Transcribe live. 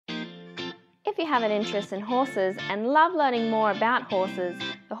If you have an interest in horses and love learning more about horses,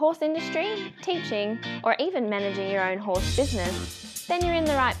 the horse industry, teaching, or even managing your own horse business, then you're in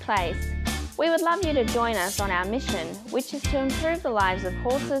the right place. We would love you to join us on our mission, which is to improve the lives of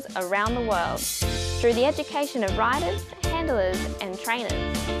horses around the world through the education of riders, handlers, and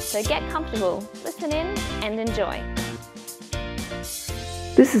trainers. So get comfortable, listen in, and enjoy.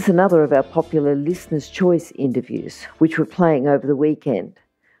 This is another of our popular Listener's Choice interviews, which we're playing over the weekend.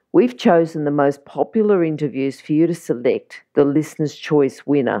 We've chosen the most popular interviews for you to select the Listener's Choice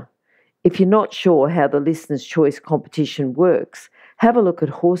winner. If you're not sure how the Listener's Choice competition works, have a look at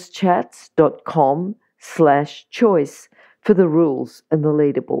horsechats.com/choice for the rules and the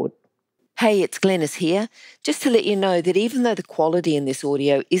leaderboard. Hey, it's Glenys here. Just to let you know that even though the quality in this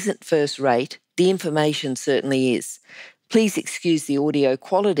audio isn't first rate, the information certainly is. Please excuse the audio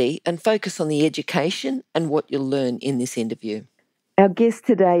quality and focus on the education and what you'll learn in this interview. Our guest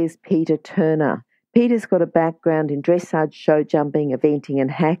today is Peter Turner. Peter's got a background in dressage, show jumping, eventing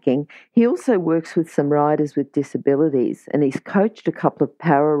and hacking. He also works with some riders with disabilities, and he's coached a couple of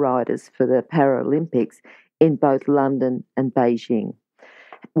para riders for the Paralympics in both London and Beijing.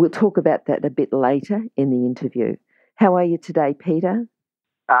 We'll talk about that a bit later in the interview. How are you today, Peter?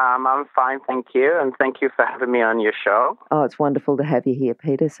 I'm fine, thank you, and thank you for having me on your show. Oh, it's wonderful to have you here,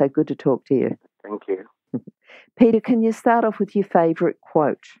 Peter. So good to talk to you. Thank you. Peter, can you start off with your favourite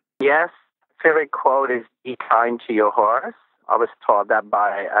quote? Yes, favorite quote is "Be kind to your horse." I was taught that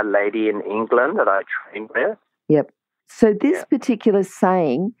by a lady in England that I trained with. Yep. So this particular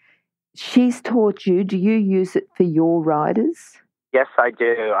saying, she's taught you. Do you use it for your riders? Yes, I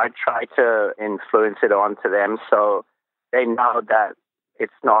do. I try to influence it onto them so they know that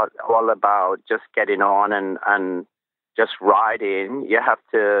it's not all about just getting on and just riding. You have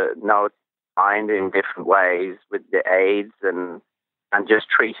to know find in different ways with the aids and just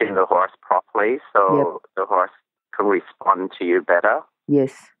treating the horse properly so the horse can respond to you better.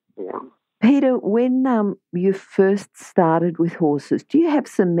 Yes. Yeah. Peter, when you first started with horses, do you have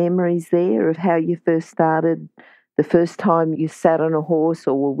some memories there of how you first started, the first time you sat on a horse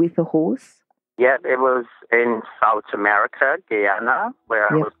or were with a horse? Yeah, it was in South America, Guyana, where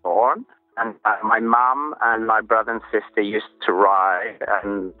I was born. And my mum and my brother and sister used to ride,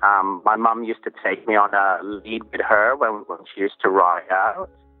 and my mum used to take me on a lead with her when she used to ride out.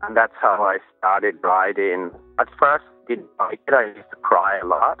 And that's how I started riding. At first, I didn't like it. I used to cry a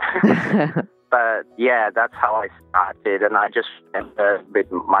lot. But yeah, that's how I started. And I just remember with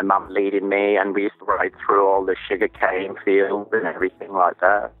my mum leading me, and we used to ride through all the sugarcane fields and everything like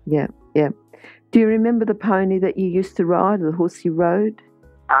that. Yeah, yeah. Do you remember the pony that you used to ride, the horse you rode?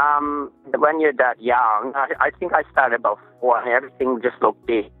 When you're that young, I think I started about 4 and everything just looked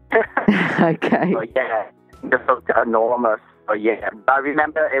big. Okay. So yeah, it just looked enormous. So yeah, I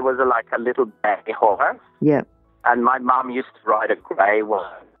remember it was like a little bay horse. Yeah. And my mum used to ride a grey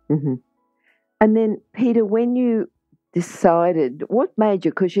one. Mm-hmm. And then, Peter, when you decided, what made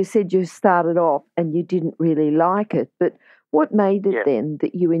you, because you said you started off and you didn't really like it, but what made it then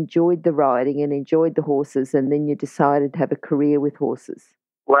that you enjoyed the riding and enjoyed the horses and then you decided to have a career with horses?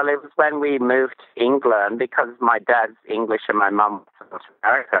 Well, it was when we moved to England because my dad's English and my mum was from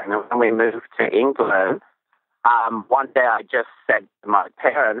America. And when we moved to England, one day I just said to my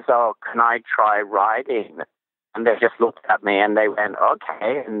parents, "Oh, can I try riding?" And they just looked at me and they went,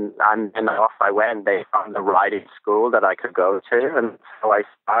 "Okay." And then off I went. They found a riding school that I could go to, and so I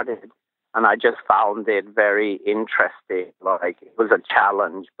started. And I just found it very interesting. Like, it was a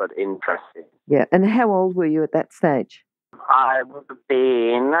challenge, but interesting. Yeah. And how old were you at that stage? I would have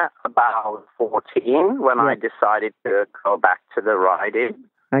been about 14 when I decided to go back to the riding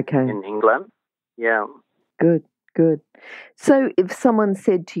in England. Yeah. Good, good. So if someone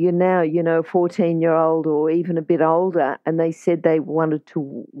said to you now, you know, a 14-year-old or even a bit older, and they said they wanted to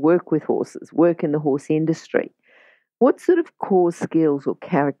work with horses, work in the horse industry, what sort of core skills or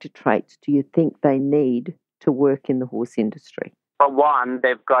character traits do you think they need to work in the horse industry? For one,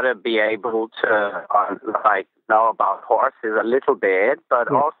 they've got to be able to know about horses a little bit, but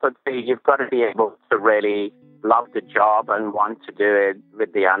also you've got to be able to really love the job and want to do it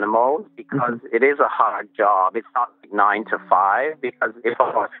with the animals because it is a hard job. It's not like 9 to 5 because if a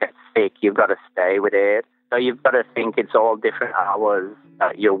horse gets sick, you've got to stay with it. So you've got to think it's all different hours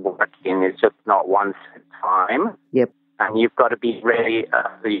that you're working. It's just not one set time. Yep. And you've got to be really,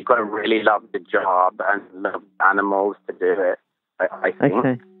 you've got to really love the job and love animals to do it, I think.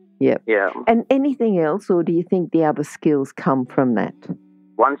 Okay. Yep. Yeah. And anything else, or do you think the other skills come from that?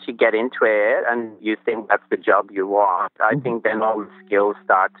 Once you get into it and you think that's the job you want, I think then all the skills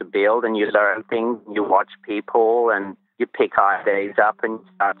start to build and you learn things, you watch people and you pick ideas up and you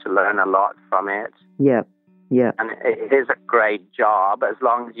start to learn a lot from it. Yeah, yeah. And it is a great job as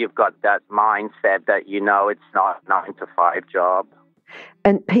long as you've got that mindset that you know it's not a 9-to-5 job.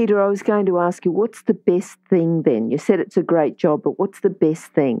 And Peter, I was going to ask you, what's the best thing then? You said it's a great job, but what's the best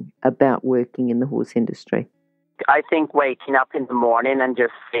thing about working in the horse industry? I think waking up in the morning and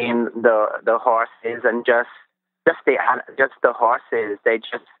just seeing the horses and just the horses,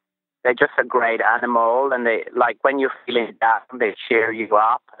 they're just a great animal, and they, like, when you're feeling down, they cheer you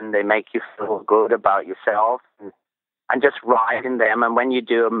up and they make you feel good about yourself, and just riding them. And when you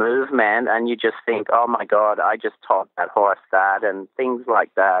do a movement and you just think, oh my God, I just taught that horse that, and things like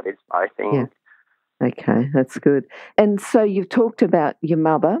that, I think. Yeah. Okay, that's good. And so you've talked about your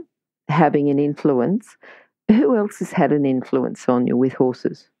mother having an influence. Who else has had an influence on you with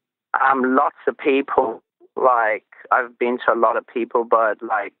horses? Lots of people. Like, I've been to a lot of people, but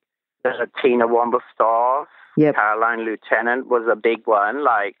like, there's a Tina Womblestorff. Yep. Caroline Lieutenant was a big one.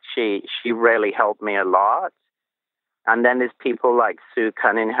 Like, she really helped me a lot. And then there's people like Sue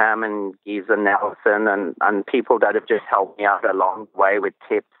Cunningham and Giza Nelson and people that have just helped me out along the way with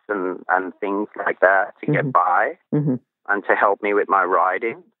tips and things like that to get by and to help me with my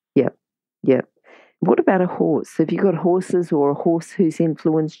riding. Yep, yep. What about a horse? Have you got horses or a horse who's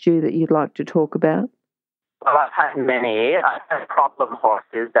influenced you that you'd like to talk about? Well, I've had many. I've had problem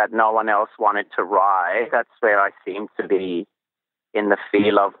horses that no one else wanted to ride. That's where I seem to be in the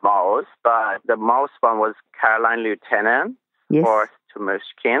field of most. But the most one was Caroline Lieutenant, yes. Horse to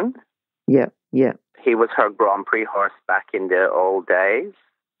Mushkin. Yeah, yeah. He was her Grand Prix horse back in the old days,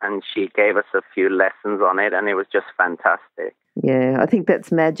 and she gave us a few lessons on it, and it was just fantastic. Yeah, I think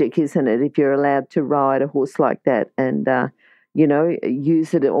that's magic, isn't it? If you're allowed to ride a horse like that and,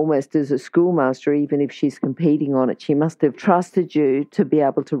 use it almost as a schoolmaster, even if she's competing on it. She must have trusted you to be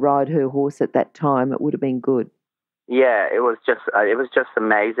able to ride her horse at that time. It would have been good. Yeah, it was just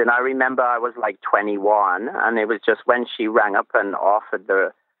amazing. I remember I was like 21, and it was just when she rang up and offered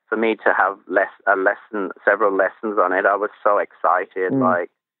for me to have several lessons on it. I was so excited. Like,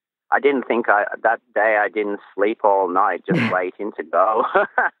 I didn't think that day I didn't sleep all night just waiting to go.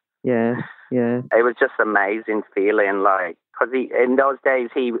 Yeah. It was just amazing feeling, like, because in those days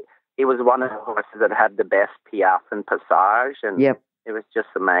he was one of the horses that had the best piaffe and passage, and it was just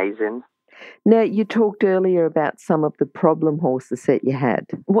amazing. Now, you talked earlier about some of the problem horses that you had.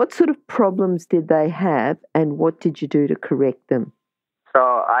 What sort of problems did they have, and what did you do to correct them? So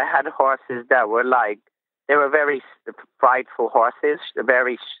I had horses that were like, they were very frightful horses,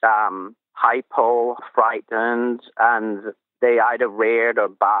 very hypo, frightened, and they either reared or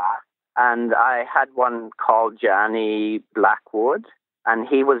barked. And I had one called Johnny Blackwood, and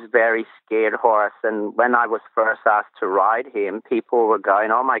he was a very scared horse. And when I was first asked to ride him, people were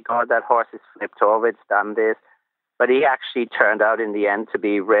going, oh my God, that horse is flipped over, it's done this. But he actually turned out in the end to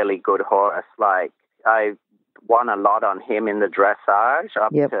be a really good horse. Like, I won a lot on him in the dressage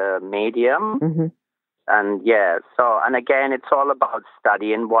up to medium. And and again, it's all about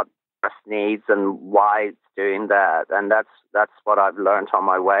studying what the horse needs and why it's doing that. And that's what I've learned on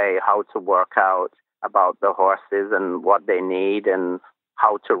my way, how to work out about the horses and what they need and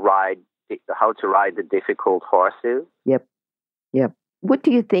how to ride the difficult horses. Yep. What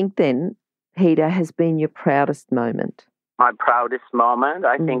do you think then, Peter, has been your proudest moment? My proudest moment,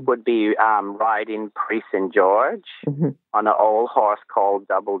 I think, would be riding Prix St. George on an old horse called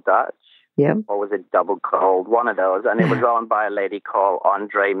Double Dutch. Yeah. Or was it Double Cold? One of those. And it was owned by a lady called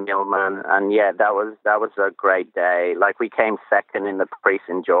Andre Millman. And that was a great day. Like, we came second in the Prix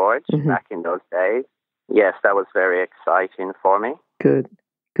St. George back in those days. Yes, that was very exciting for me. Good.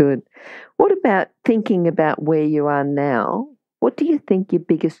 What about thinking about where you are now? What do you think your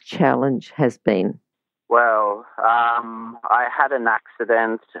biggest challenge has been? Well, I had an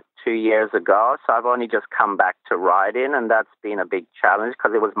accident 2 years ago, so I've only just come back to riding, and that's been a big challenge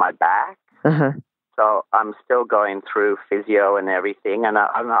because it was my back. So I'm still going through physio and everything, and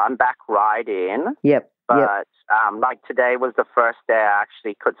I'm back riding. But like today was the first day I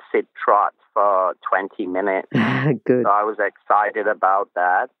actually could sit trot for 20 minutes. Good. So I was excited about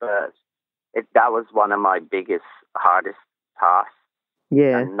that, but that was one of my biggest, hardest tasks.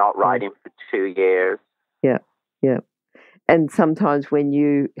 Yeah. And not riding for 2 years. Yeah. And sometimes when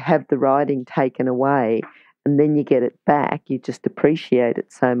you have the riding taken away and then you get it back, you just appreciate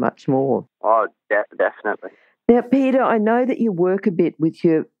it so much more. Oh, definitely. Now, Peter, I know that you work a bit with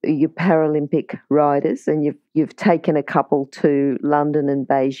your Paralympic riders, and you've taken a couple to London and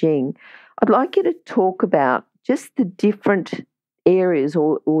Beijing. I'd like you to talk about just the different areas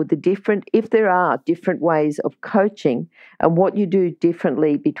or the different, if there are different ways of coaching and what you do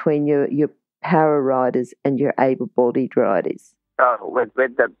differently between your para riders and your able-bodied riders? So with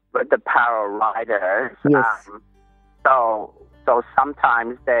the para riders, Yes. So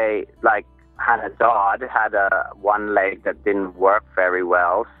sometimes they, like Hannah Dodd, had one leg that didn't work very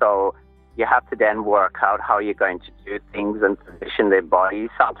well. So you have to then work out how you're going to do things and position their body.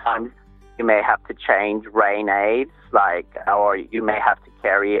 Sometimes you may have to change rein aids, or you may have to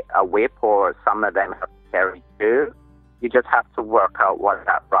carry a whip, or some of them have to carry two. You just have to work out what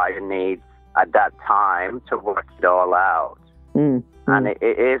that rider needs at that time to work it all out. And it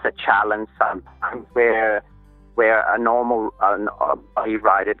is a challenge sometimes where a normal body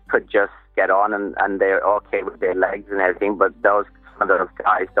rider could just get on and they're okay with their legs and everything, but some of those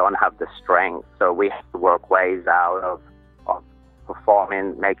guys don't have the strength. So we have to work ways out of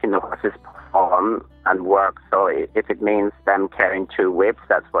performing, making the horses perform and work. So if it means them carrying two whips,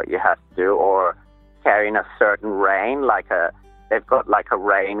 that's what you have to do, or carrying a certain rein, they've got like a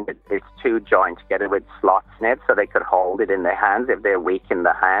rein with its two joined together with slots in it, so they could hold it in their hands if they're weak in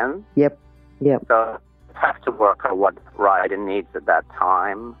the hands. Yep. So you have to work out what the rider needs at that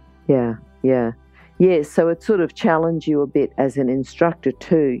time. Yeah, so it sort of challenged you a bit as an instructor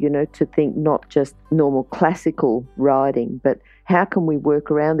too, to think not just normal classical riding, but how can we work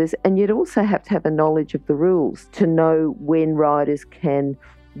around this? And you'd also have to have a knowledge of the rules to know when riders can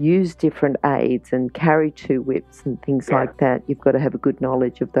use different aids and carry two whips and things like that. You've got to have a good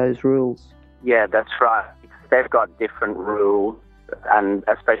knowledge of those rules. Yeah, that's right. They've got different rules, and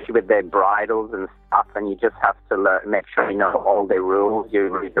especially with their bridles and stuff, and you just have to make sure you know all the rules. You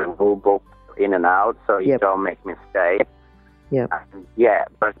read the rule book in and out so you don't make mistakes.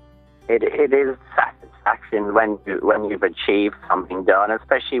 But it is satisfaction when you've achieved something done,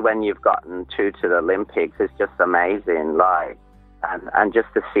 especially when you've gotten two to the Olympics. It's just amazing, and just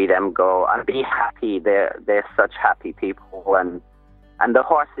to see them go and be happy. They're such happy people, and the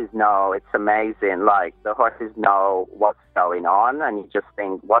horses know. It's amazing. The horses know what's going on, and you just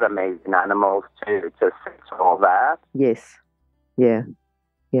think, what amazing animals to fix all that. Yes. Yeah.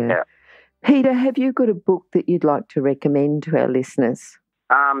 Peter, have you got a book that you'd like to recommend to our listeners?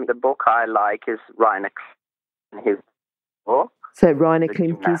 The book I like is Rainer his book. So Rainer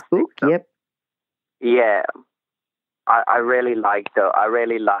Klimke's book, yep. Yeah. I really like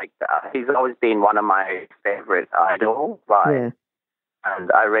he's always been one of my favorite idols, right? Yeah.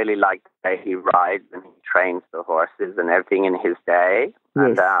 And I really like the way he rides and he trains the horses and everything in his day.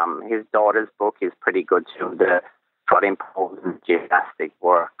 Yes. And his daughter's book is pretty good too, the trotting poles and gymnastic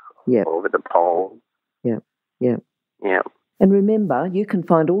work over the pole. Yeah. And remember, you can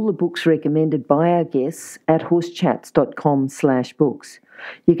find all the books recommended by our guests at horsechats.com/books.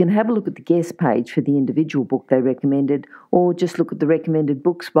 You can have a look at the guest page for the individual book they recommended, or just look at the recommended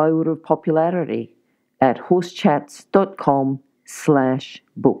books by order of popularity at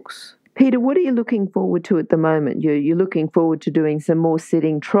horsechats.com/books. Peter, what are you looking forward to at the moment? You're looking forward to doing some more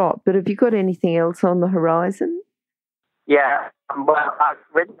sitting trot, but have you got anything else on the horizon? Yeah, well, I've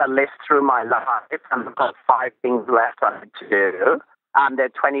written a list through my life, and I've got 5 things left on it to do. There are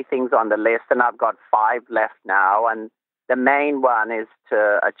 20 things on the list, and I've got 5 left now. And the main one is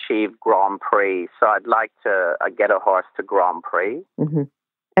to achieve Grand Prix. So I'd like to get a horse to Grand Prix. Mm-hmm.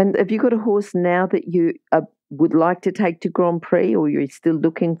 And have you got a horse now that you would like to take to Grand Prix, or you're still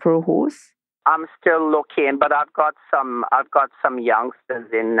looking for a horse? I'm still looking, but I've got some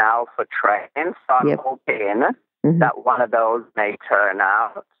youngsters in now for training. So I'm hoping that one of those may turn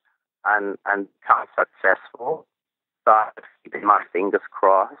out and become successful. So I'm keeping my fingers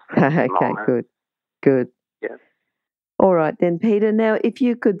crossed. Okay, good. Yeah. All right then, Peter. Now, if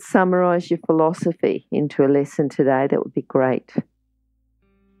you could summarise your philosophy into a lesson today, that would be great.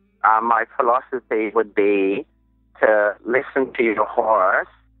 My philosophy would be to listen to your horse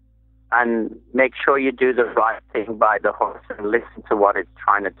and make sure you do the right thing by the horse and listen to what it's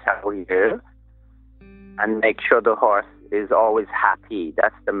trying to tell you. And make sure the horse is always happy.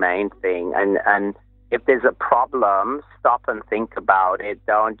 That's the main thing. And if there's a problem, stop and think about it.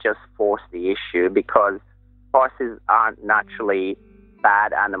 Don't just force the issue, because horses aren't naturally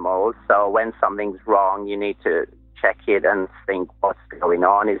bad animals. So when something's wrong, you need to check it and think, what's going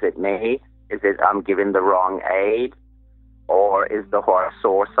on? Is it me? Is it I'm giving the wrong aid? Or is the horse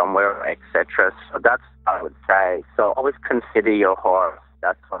sore somewhere, etc.? So that's what I would say. So always consider your horse.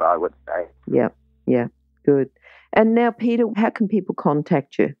 That's what I would say. Yeah. Good. And now, Peter, how can people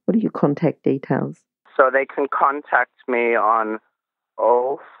contact you? What are your contact details? So they can contact me on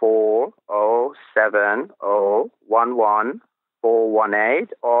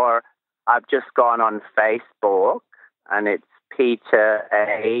 0407011418, or I've just gone on Facebook, and it's Peter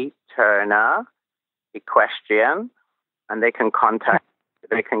A. Turner Equestrian, and they can contact me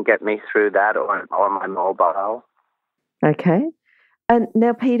they can get me through that or my mobile. Okay. And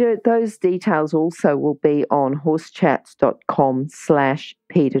now, Peter, those details also will be on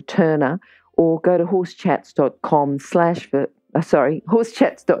horsechats.com/Peter Turner, or go to horsechats.com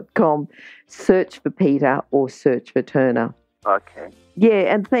horsechats.com, search for Peter or search for Turner. Okay.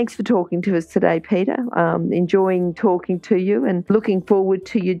 Yeah, and thanks for talking to us today, Peter. Enjoying talking to you and looking forward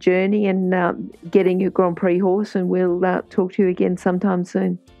to your journey and getting your Grand Prix horse, and we'll talk to you again sometime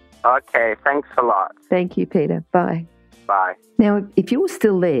soon. Okay, thanks a lot. Thank you, Peter. Bye. Bye. Now, if you're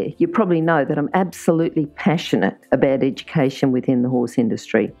still there, you probably know that I'm absolutely passionate about education within the horse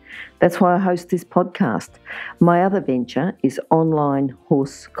industry. That's why I host this podcast. My other venture is Online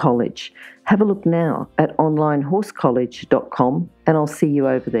Horse College. Have a look now at onlinehorsecollege.com and I'll see you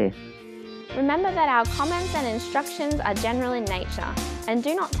over there. Remember that our comments and instructions are general in nature and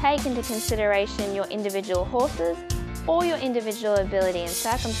do not take into consideration your individual horses or your individual ability and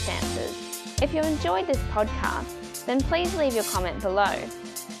circumstances. If you enjoyed this podcast, then please leave your comment below.